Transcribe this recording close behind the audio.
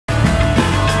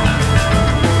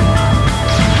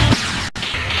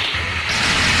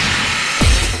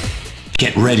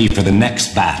get ready for the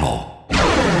next battle.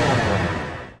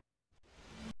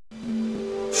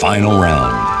 Final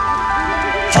round.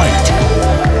 Fight!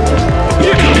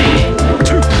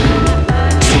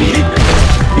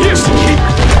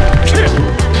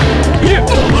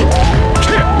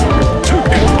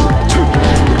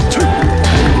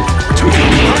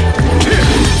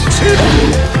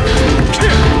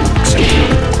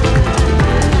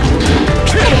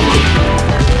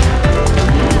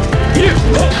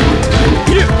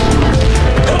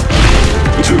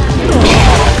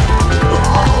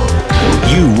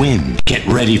 You win. Get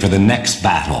ready for the next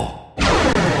battle.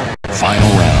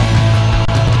 Final round.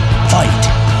 Fight!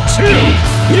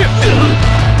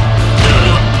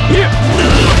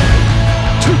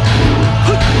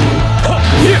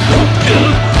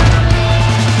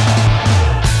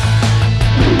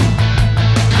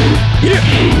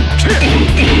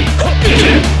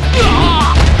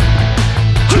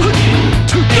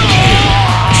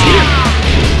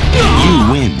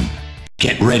 You win.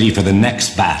 Get ready for the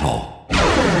next battle.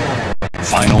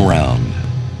 Final round.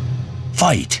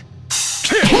 Fight!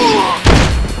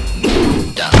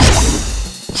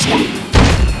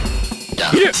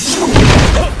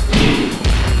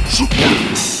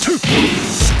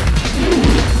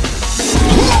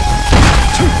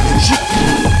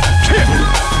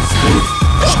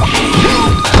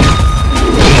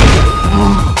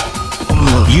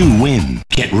 You win.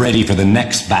 Get ready for the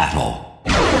next battle.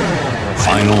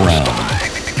 Final round.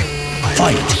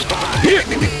 Fight!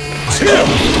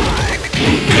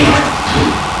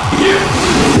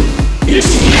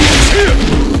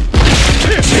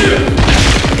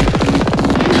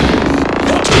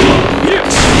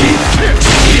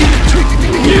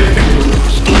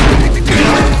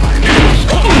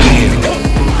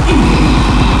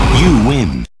 You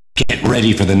win. Get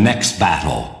ready for the next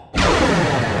battle.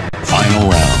 Final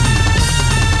round.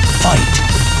 Fight!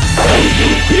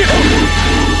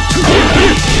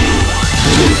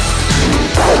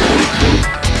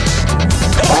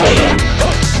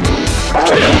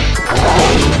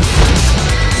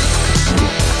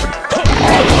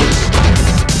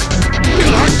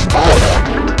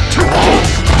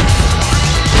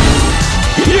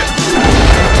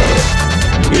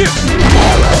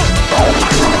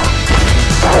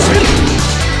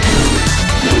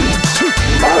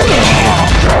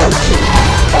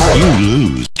 You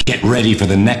lose. Get ready for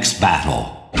the next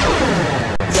battle.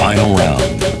 Final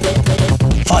round.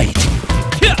 Fight!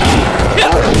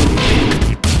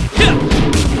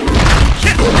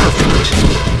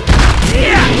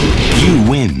 You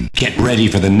win. Get ready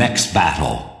for the next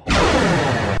battle.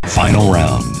 Final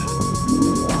round.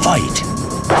 Fight!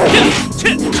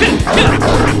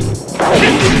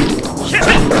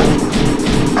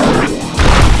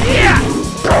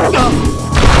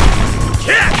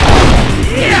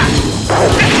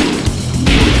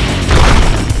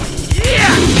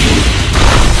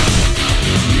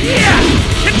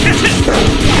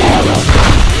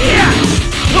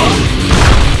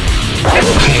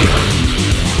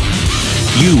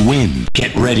 You win.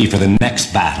 Get ready for the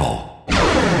next battle.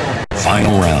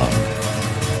 Final round.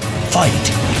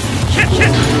 Fight!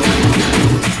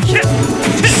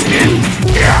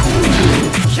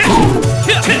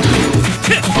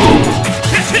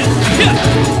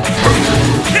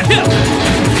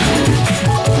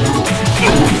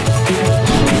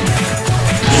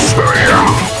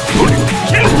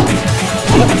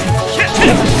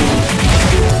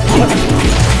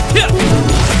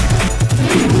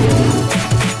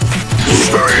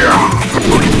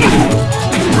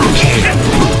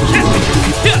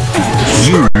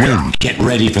 You win. Get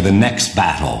ready for the next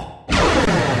battle.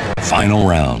 Final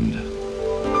round.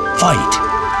 Fight!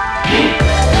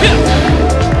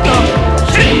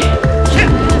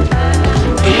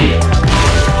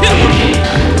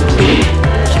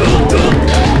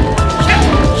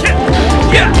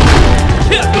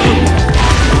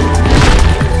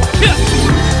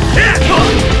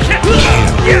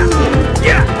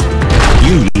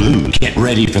 You lose. Get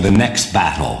ready for the next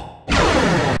battle.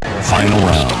 Final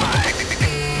round.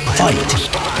 Fight!